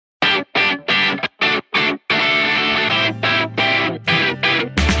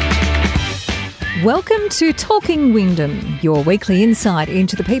Welcome to Talking Wyndham, your weekly insight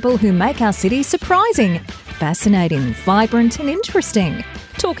into the people who make our city surprising, fascinating, vibrant and interesting.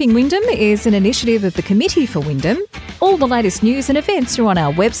 Talking Wyndham is an initiative of the Committee for Wyndham. All the latest news and events are on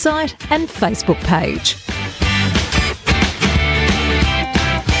our website and Facebook page.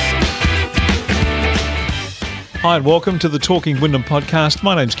 Hi and welcome to the Talking Wyndham podcast.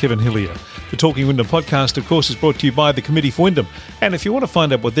 My name's Kevin Hillier. The Talking Wyndham podcast, of course, is brought to you by the Committee for Wyndham. And if you want to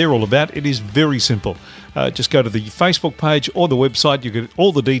find out what they're all about, it is very simple. Just go to the Facebook page or the website. You get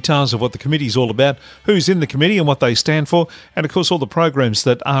all the details of what the committee is all about, who's in the committee and what they stand for, and of course all the programs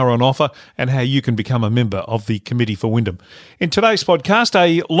that are on offer and how you can become a member of the Committee for Wyndham. In today's podcast,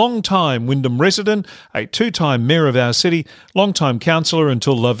 a long-time Wyndham resident, a two-time mayor of our city, long-time councillor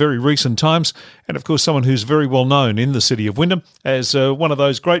until very recent times, and of course someone who's very well known in the city of Wyndham as one of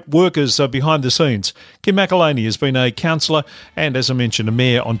those great workers behind the scenes. Kim McElhaney has been a councillor and, as I mentioned, a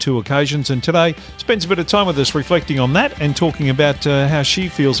mayor on two occasions, and today spends a bit of time with us reflecting on that and talking about how she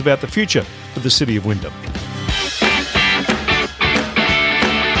feels about the future for the city of Wyndham.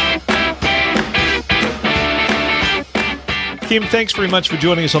 Kim, thanks very much for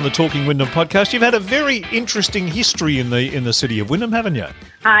joining us on the Talking Wyndham podcast. You've had a very interesting history in the city of Wyndham, haven't you?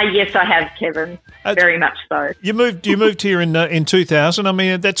 Yes, I have, Kevin. Very much so. You moved here in 2000. I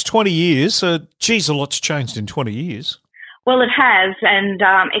mean, that's 20 years. Geez, a lot's changed in 20 years. Well, it has, and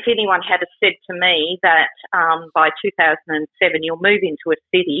if anyone had said to me that by 2007 you'll move into a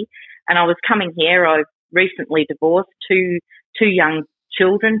city, and I was coming here, I've recently divorced, two young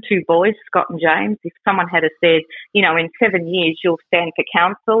children, two boys, Scott and James. If someone had said, in 7 years you'll stand for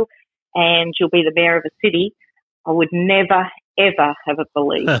council and you'll be the mayor of a city, I would never, ever have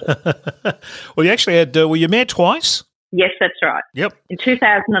believed it. Well, you actually had, were you mayor twice? Yes, that's right. Yep. In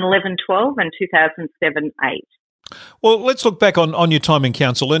 2011-12 and 2007-8. Well, let's look back on your time in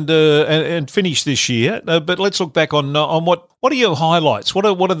council and finish this year. But let's look back on what are your highlights? What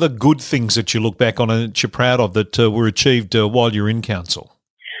are the good things that you look back on and that you're proud of that were achieved while you're in council?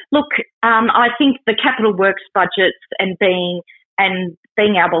 Look, I think the capital works budgets and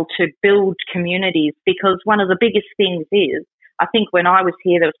being able to build communities, because one of the biggest things is, I think when I was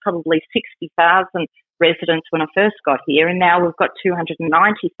here there was probably 60,000 residents when I first got here, and now we've got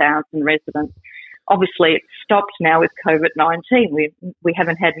 290,000 residents. Obviously, it's stopped now with COVID-19. We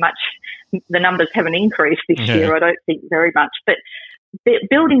haven't had much. The numbers haven't increased this year, I don't think, very much. But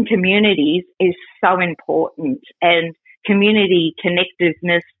building communities is so important, and community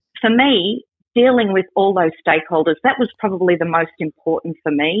connectiveness. For me, dealing with all those stakeholders, that was probably the most important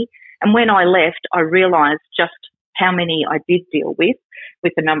for me. And when I left, I realised just how many I did deal with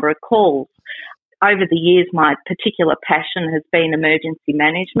the number of calls. Over the years, my particular passion has been emergency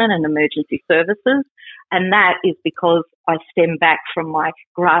management and emergency services, and that is because I stem back from my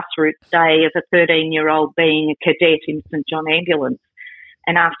grassroots day as a 13-year-old being a cadet in St John Ambulance,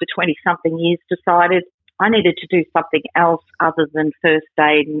 and after 20-something years decided I needed to do something else other than first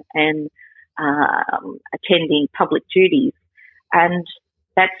aid and attending public duties. And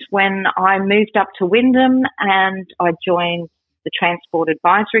that's when I moved up to Wyndham and I joined the Transport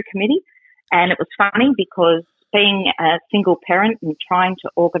Advisory Committee. And it was funny because being a single parent and trying to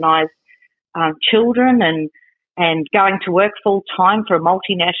organise children and going to work full time for a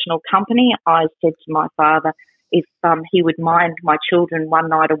multinational company, I said to my father if he would mind my children one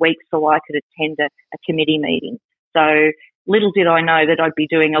night a week so I could attend a committee meeting. So little did I know that I'd be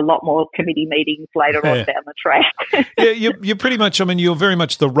doing a lot more committee meetings later on down the track. You're pretty much, I mean, you're very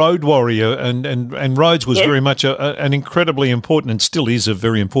much the road warrior, and roads was very much an incredibly important, and still is a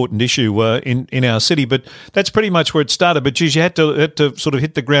very important issue in our city. But that's pretty much where it started. But geez, you had to sort of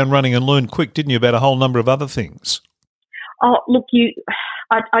hit the ground running and learn quick, didn't you, about a whole number of other things? Oh, look,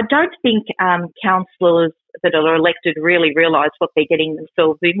 I don't think councillors that are elected really realise what they're getting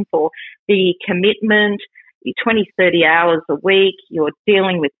themselves in for. The commitment, 20, 30 hours a week, you're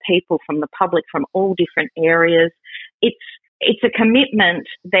dealing with people from the public from all different areas. It's a commitment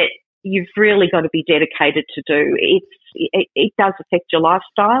that you've really got to be dedicated to do. It does affect your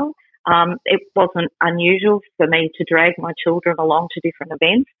lifestyle. It wasn't unusual for me to drag my children along to different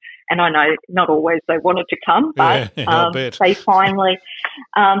events, and I know not always they wanted to come, but they finally.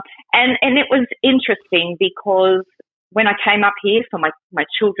 And it was interesting because when I came up here for my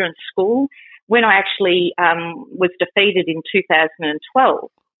children's school, when I actually was defeated in 2012,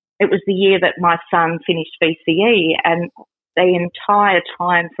 it was the year that my son finished VCE, and the entire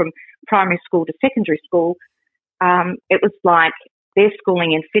time from primary school to secondary school, it was like their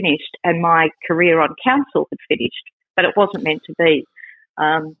schooling had finished and my career on council had finished, but it wasn't meant to be.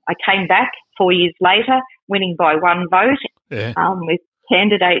 I came back 4 years later, winning by one vote with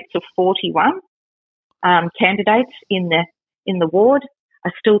candidates of 41. candidates in the ward. I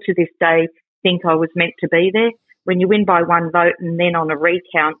still to this day think I was meant to be there. When you win by one vote and then on a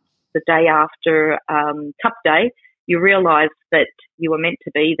recount the day after Cup Day, you realise that you were meant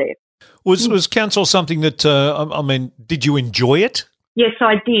to be there. Was council something that, did you enjoy it? Yes,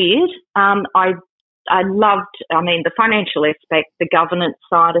 I did. I loved, the financial aspect, the governance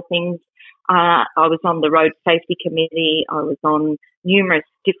side of things. I was on the Road Safety Committee. I was on numerous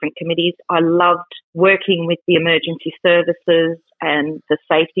different committees. I loved working with the emergency services and the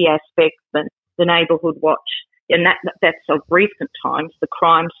safety aspects and the neighbourhood watch. And that's of recent times, the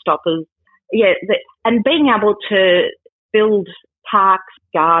Crime Stoppers. Yeah, and being able to build parks,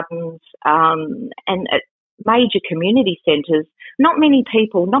 gardens, and major community centres. Not many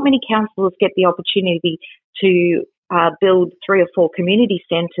councillors get the opportunity to build 3 or 4 community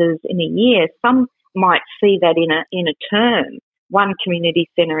centres in a year. Some might see that in a term, one community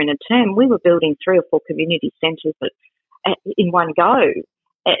centre in a term. We were building 3 or 4 community centres in one go.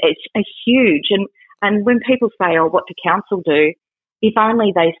 It's huge. And when people say, "Oh, what do council do?" If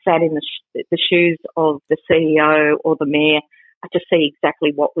only they sat in the shoes of the CEO or the mayor to see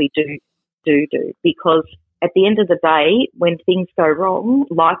exactly what we do. Because at the end of the day, when things go wrong,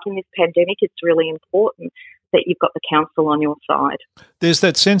 like in this pandemic, it's really important that you've got the council on your side. There's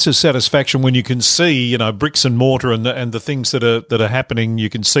that sense of satisfaction when you can see, bricks and mortar and the things that are happening. You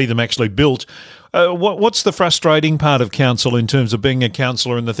can see them actually built. What's the frustrating part of council in terms of being a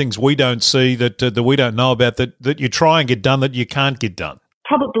councillor and the things we don't see that we don't know about that you try and get done that you can't get done?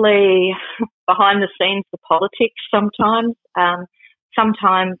 Probably behind the scenes, the politics sometimes.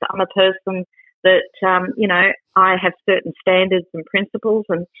 Sometimes I'm a person that, I have certain standards and principles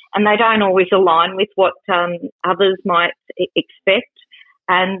and they don't always align with what others might expect.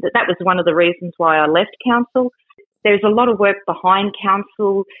 And that was one of the reasons why I left council. There's a lot of work behind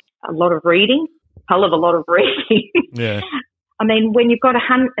council, a lot of reading, hell of a lot of reading. Yeah. When you've got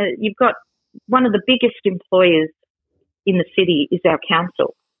one of the biggest employers in the city is our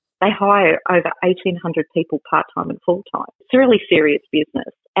council. They hire over 1,800 people part-time and full-time. It's a really serious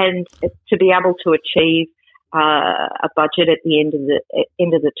business. And to be able to achieve a budget at the end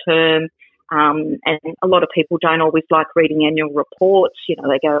of the term, and a lot of people don't always like reading annual reports.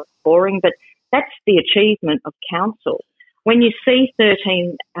 They go boring, but that's the achievement of council. When you see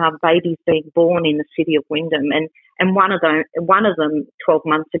 13 babies being born in the city of Wyndham, and one of them 12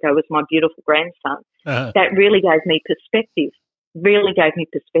 months ago was my beautiful grandson, that really gave me perspective.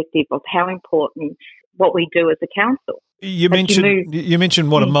 Of how important what we do as a council. You mentioned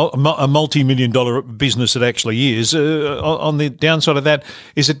what a multi-million-dollar business it actually is. On the downside of that,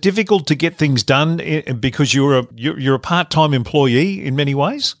 is it difficult to get things done because you're a part-time employee in many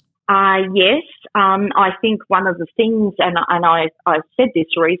ways? Yes. I think one of the things, and I said this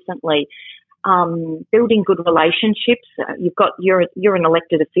recently, building good relationships. You're an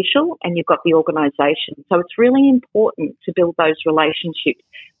elected official and you've got the organisation. So it's really important to build those relationships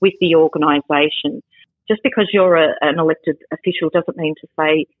with the organisation. Just because you're an elected official doesn't mean to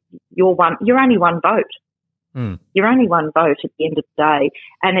say you're only one vote. You're only one vote at the end of the day.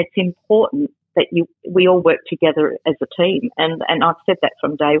 And it's important that we all work together as a team. And I've said that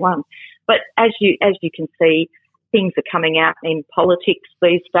from day one. But as you can see, things are coming out in politics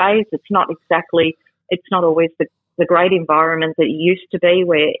these days. It's not always the great environment that it used to be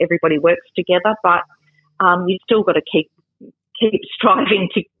where everybody works together, but you've still got to keep striving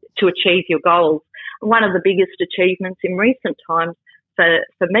to achieve your goals. One of the biggest achievements in recent times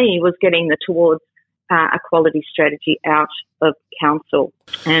for me was getting the Towards Equality strategy out of council,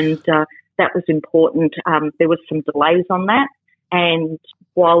 and that was important. There was some delays on that, and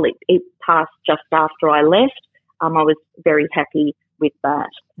while it passed just after I left, I was very happy with that.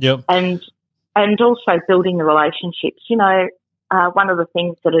 Yep. And also building the relationships. One of the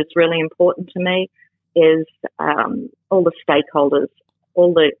things that is really important to me is all the stakeholders,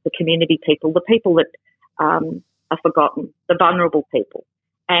 all the community people, the people that are forgotten, the vulnerable people.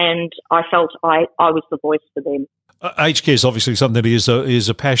 And I felt I was the voice for them. Aged care is obviously something that is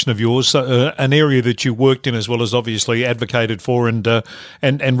a passion of yours, an area that you worked in as well as obviously advocated for and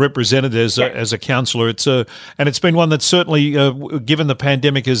represented as a councillor. It's been one that certainly, given the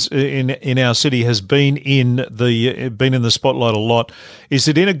pandemic in our city, has been in the spotlight a lot. Is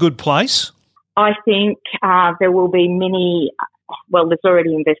it in a good place? I think there will be many. Well, there's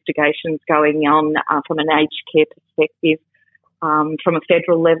already investigations going on from an aged care perspective. From a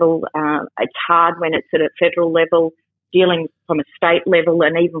federal level, it's hard when it's at a federal level, dealing from a state level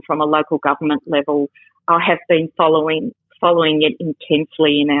and even from a local government level. I have been following it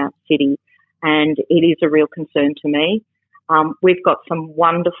intensely in our city, and it is a real concern to me. We've got some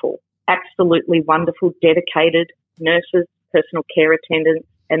wonderful absolutely wonderful, dedicated nurses, personal care attendants,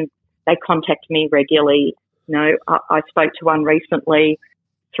 and they contact me regularly. You know, I spoke to one recently.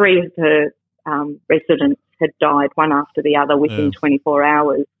 3 of her residents had died, one after the other, within 24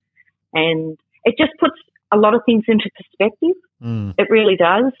 hours. And it just puts a lot of things into perspective. It really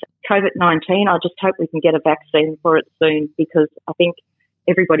does. COVID-19, I just hope we can get a vaccine for it soon, because I think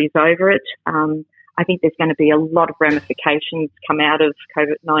everybody's over it. I think there's going to be a lot of ramifications come out of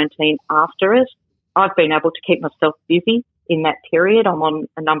COVID-19 after it. I've been able to keep myself busy in that period. I'm on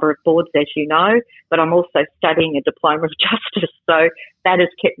a number of boards, as you know, but I'm also studying a Diploma of Justice. So that has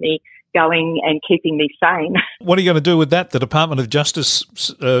kept me going and keeping me sane. What are you going to do with that, the Department of Justice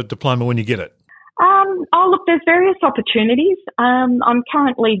diploma, when you get it? Look, there's various opportunities. I'm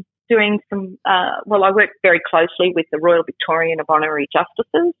currently doing some, I work very closely with the Royal Victorian of Honorary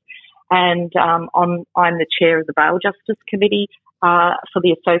Justices, and I'm the chair of the Bail Justice Committee for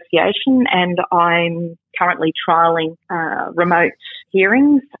the association, and I'm currently trialling remote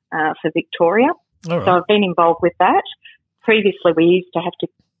hearings for Victoria. All right. So I've been involved with that. Previously, we used to have to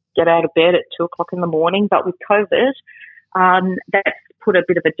get out of bed at 2 o'clock in the morning, but with COVID, that's put a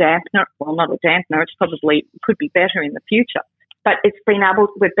bit of a dampener. Well, not a dampener. It's probably could be better in the future. But we've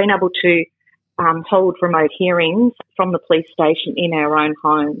been able to hold remote hearings from the police station in our own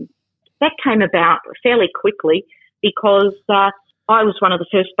homes. That came about fairly quickly because I was one of the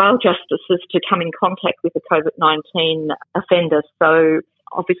first bail justices to come in contact with a COVID-19 offender. So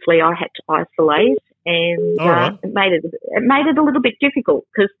obviously I had to isolate, and it made it a little bit difficult,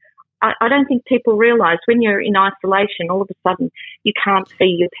 because I don't think people realise when you're in isolation, all of a sudden you can't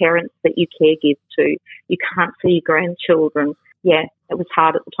see your parents that you caregive to. You can't see your grandchildren. Yeah, it was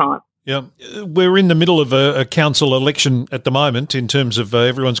hard at the time. Yeah, we're in the middle of a council election at the moment, in terms of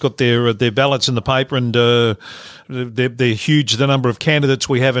everyone's got their ballots in the paper, and they're huge. The number of candidates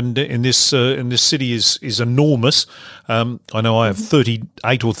we have in this city is enormous. I know I have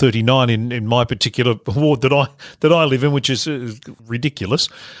 38 or 39 in my particular ward that I live in, which is ridiculous.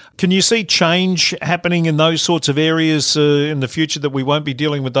 Can you see change happening in those sorts of areas in the future, that we won't be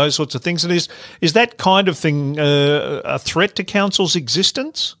dealing with those sorts of things? And is that kind of thing a threat to council's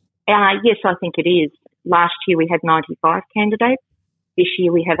existence? Yes, I think it is. Last year we had 95 candidates. This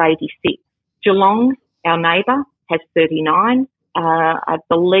year we have 86. Geelong, our neighbour, has 39. I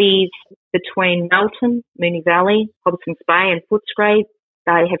believe between Melton, Moonee Valley, Hobsons Bay and Footscray,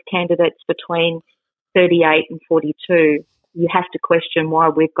 they have candidates between 38 and 42. You have to question why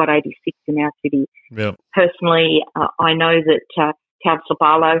we've got 86 in our city. Yeah. Personally, I know that Councillor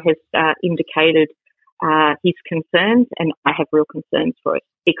Barlow has indicated his concerns, and I have real concerns for it,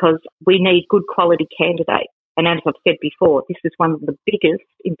 because we need good quality candidates. And as I've said before, this is one of the biggest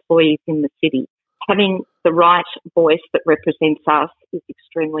employees in the city. Having the right voice that represents us is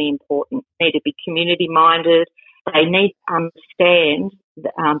extremely important. They need to be community-minded. They need to understand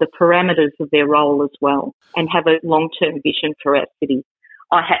the parameters of their role as well, and have a long-term vision for our city.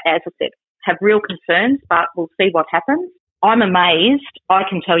 As I said, have real concerns, but we'll see what happens. I'm amazed. I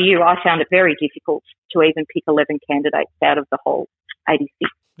can tell you, I found it very difficult to even pick 11 candidates out of the whole 86.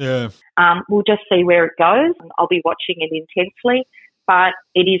 Yeah. We'll just see where it goes. I'll be watching it intensely, but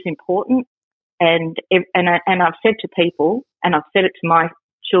it is important. And I've said to people, and I've said it to my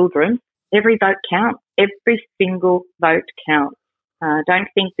children, every vote counts. Every single vote counts. Don't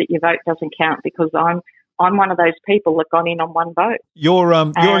think that your vote doesn't count, because I'm one of those people that got in on one vote.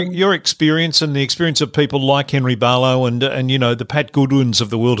 Your experience, and the experience of people like Henry Barlow and you know, the Pat Goodwins of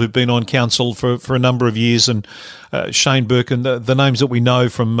the world, who've been on council for a number of years, and Shane Burke, and the names that we know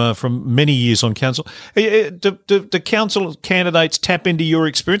from many years on council. Do council candidates tap into your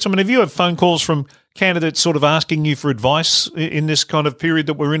experience? I mean, have you had phone calls from candidates sort of asking you for advice in this kind of period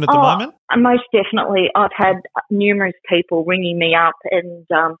that we're in at the moment? Most definitely. I've had numerous people ringing me up, and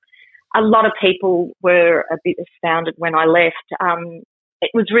a lot of people were a bit astounded when I left.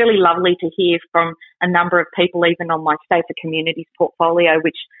 It was really lovely to hear from a number of people, even on my Safer Communities portfolio,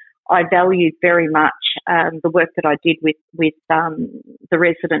 which I valued very much, the work that I did with the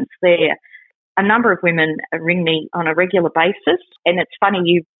residents there. A number of women ring me on a regular basis, and it's funny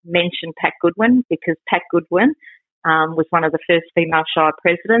you mentioned Pat Goodwin, because Pat Goodwin was one of the first female Shire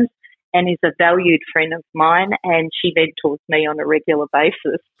presidents and is a valued friend of mine, and she mentors me on a regular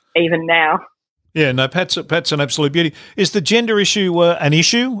basis, even now. Yeah, no, Pat's an absolute beauty. Is the gender issue an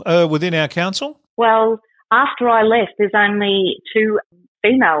issue within our council? Well, after I left, there's only 2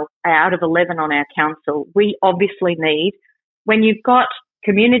 female out of 11 on our council. We obviously need, when you've got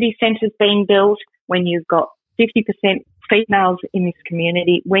community centres being built, when you've got 50% females in this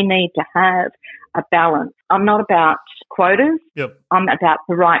community, we need to have a balance. I'm not about quotas. Yep. I'm about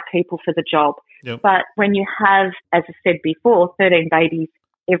the right people for the job. Yep. But when you have, as I said before, 13 babies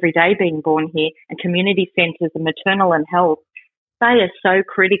every day being born here, and community centres and maternal and health, they are so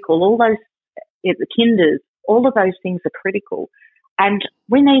critical. All those, the kinders, all of those things are critical. And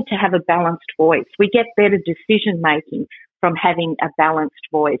we need to have a balanced voice. We get better decision making from having a balanced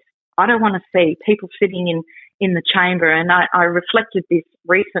voice. I don't want to see people sitting in the chamber, and I reflected this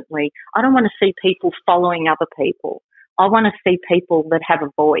recently. I don't want to see people following other people. I want to see people that have a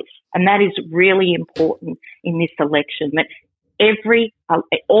voice, and that is really important in this election, that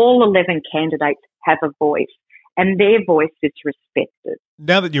all 11 candidates have a voice, and their voice is respected.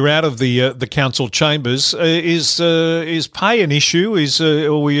 Now that you're out of the council chambers, is pay an issue?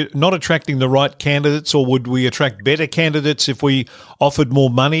 Are we not attracting the right candidates, or would we attract better candidates if we offered more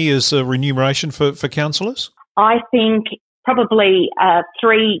money as a remuneration for councillors? I think probably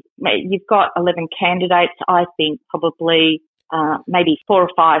you've got 11 candidates. I think probably maybe 4 or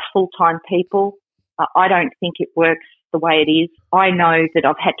 5 full-time people. I don't think it works the way it is. I know that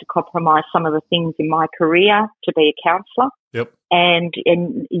I've had to compromise some of the things in my career to be a councillor. Yep. And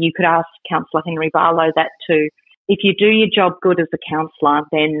you could ask Councillor Henry Barlow that too. If you do your job good as a councillor,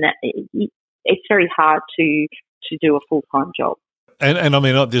 then it's very hard to do a full-time job. And I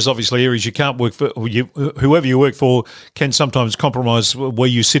mean, there's obviously areas you can't work for. Whoever you work for can sometimes compromise where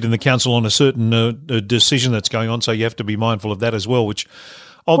you sit in the council on a certain decision that's going on. So you have to be mindful of that as well, which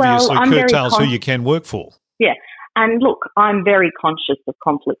obviously curtails who you can work for. Yeah. And look, I'm very conscious of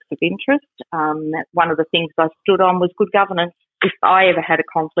conflicts of interest. One of the things I stood on was good governance. If I ever had a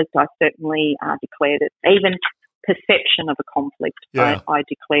conflict, I certainly declared it. Even perception of a conflict, I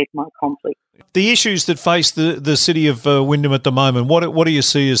declared my conflict. The issues that face the city of Wyndham at the moment, what do you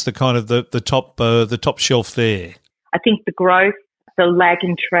see as the kind of the top shelf there? I think the growth, the lag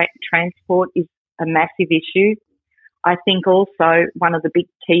in transport is a massive issue. I think also one of the big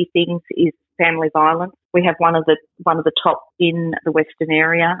key things is family violence. We have one of the top in the Western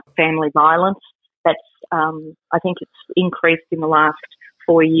area, family violence. That's I think it's increased in the last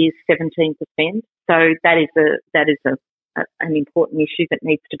 4 years, 17%. So that is an important issue that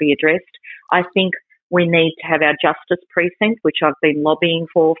needs to be addressed. I think we need to have our justice precinct, which I've been lobbying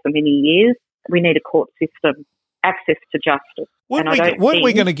for many years. We need a court system, access to justice. Weren't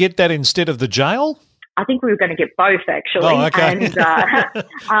we going to get that instead of the jail? I think we were going to get both, actually. Oh, okay.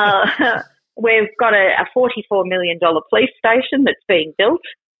 And we've got a $44 million police station that's being built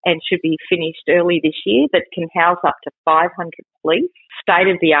and should be finished early this year that can house up to 500 police, state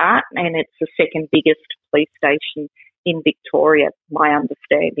of the art, and it's the second biggest police station in Victoria, my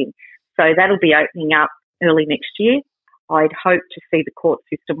understanding. So that'll be opening up early next year. I'd hope to see the court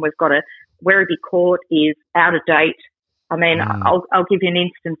system. We've got Werribee Court is out of date. I mean, I'll give you an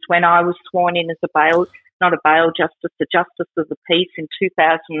instance. When I was sworn in as not a bail justice, a justice of the peace in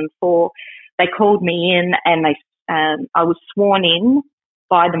 2004, they called me in and I was sworn in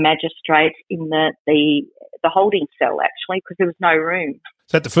by the magistrate in the holding cell, actually, because there was no room.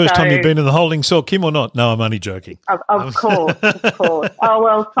 Is that the first time you've been in the holding cell, Kim, or not? No, I'm only joking. Of course, of course. Oh,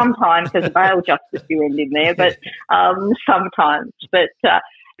 well, sometimes as a bail justice you end in there, but sometimes. But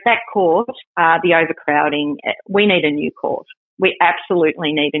that court, the overcrowding, we need a new court. We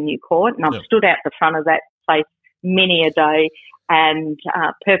absolutely need a new court. And I've stood out the front of that place many a day, and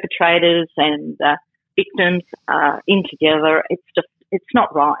perpetrators and victims in together. It's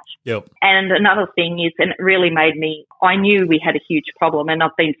not right. Yep. And another thing is, and it really made me, I knew we had a huge problem, and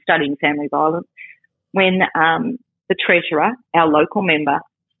I've been studying family violence, when the Treasurer, our local member,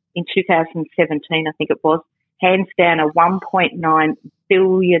 in 2017, I think it was, hands down a $1.9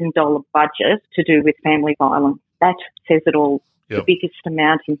 billion budget to do with family violence. That says it all. Yep. The biggest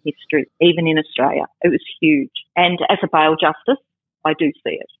amount in history, even in Australia. It was huge. And as a bail justice, I do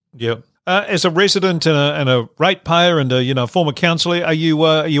see it. Yep. As a resident and a ratepayer and a former councillor, are you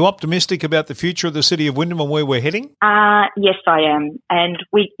optimistic about the future of the city of Wyndham and where we're heading? Yes, I am. And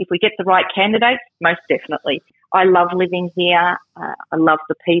if we get the right candidates, most definitely. I love living here. I love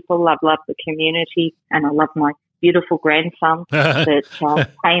the people. I love the community, and I love my beautiful grandson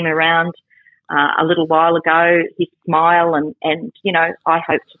that came around a little while ago. His smile, and I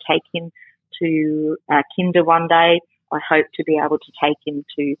hope to take him to kinder one day. I hope to be able to take him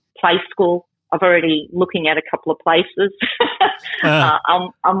to play school. I've already looking at a couple of places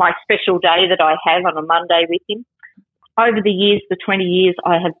on my special day that I have on a Monday with him. Over the years, the 20 years,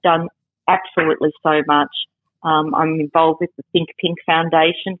 I have done absolutely so much. I'm involved with the Think Pink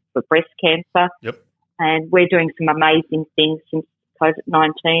Foundation for breast cancer. Yep. And we're doing some amazing things since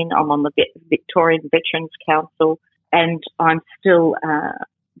COVID-19. I'm on the Victorian Veterans Council, and I'm still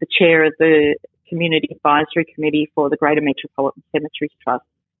the chair of the Community Advisory Committee for the Greater Metropolitan Cemeteries Trust.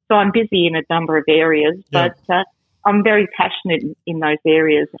 So I'm busy in a number of areas, but I'm very passionate in those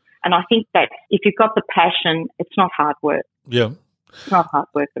areas. And I think that if you've got the passion, it's not hard work. Yeah. It's not hard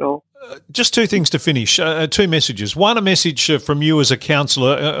work at all. Just two things to finish, two messages. One, a message from you as a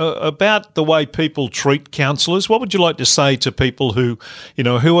councillor about the way people treat councillors. What would you like to say to people who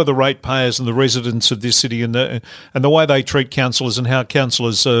are the ratepayers and the residents of this city, and the way they treat councillors, and how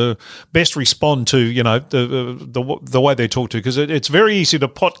councillors best respond to the way they're talked to? Because it's very easy to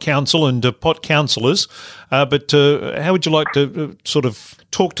pot council and to pot councillors, but how would you like to sort of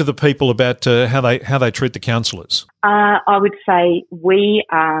talk to the people about how they treat the councillors? I would say we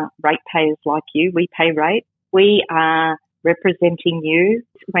are ratepayers like you. We pay rate. We are representing you.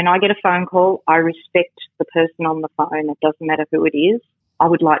 When I get a phone call, I respect the person on the phone. It doesn't matter who it is. I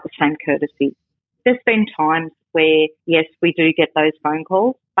would like the same courtesy. There's been times where, yes, we do get those phone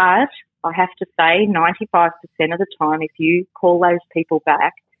calls, but I have to say 95% of the time, if you call those people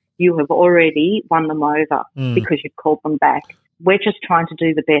back, you have already won them over because you've called them back. We're just trying to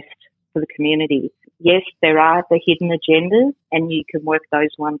do the best for the community. Yes, there are the hidden agendas, and you can work those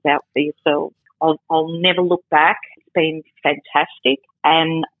ones out for yourselves. I'll never look back. It's been fantastic,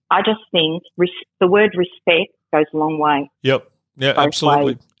 and I just think the word respect goes a long way. Yep. Yeah,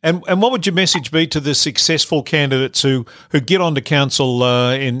 absolutely. And what would your message be to the successful candidates who get onto council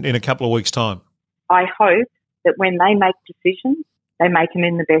in a couple of weeks' time? I hope that when they make decisions, they make them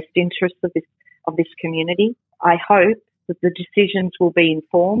in the best interest of this community. I hope that the decisions will be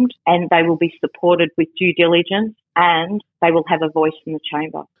informed and they will be supported with due diligence, and they will have a voice in the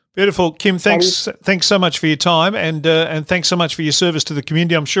chamber. Beautiful. Kim, thanks so much for your time, and thanks so much for your service to the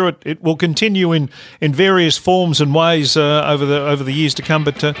community. I'm sure it will continue in various forms and ways over the years to come,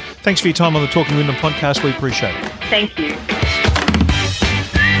 but thanks for your time on the Talking Wyndham podcast. We appreciate it. Thank you.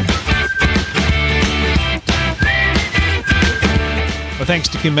 Well, thanks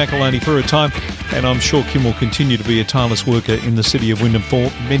to Kim McElhaney for her time, and I'm sure Kim will continue to be a tireless worker in the city of Wyndham for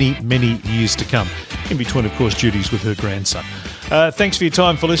many, many years to come, in between, of course, duties with her grandson. Thanks for your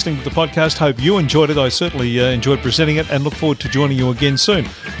time for listening to the podcast. Hope you enjoyed it. I certainly enjoyed presenting it, and look forward to joining you again soon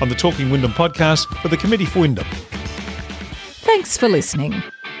on the Talking Wyndham podcast for the Committee for Wyndham. Thanks for listening.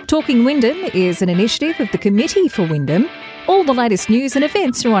 Talking Wyndham is an initiative of the Committee for Wyndham. All the latest news and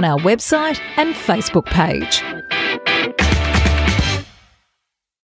events are on our website and Facebook page.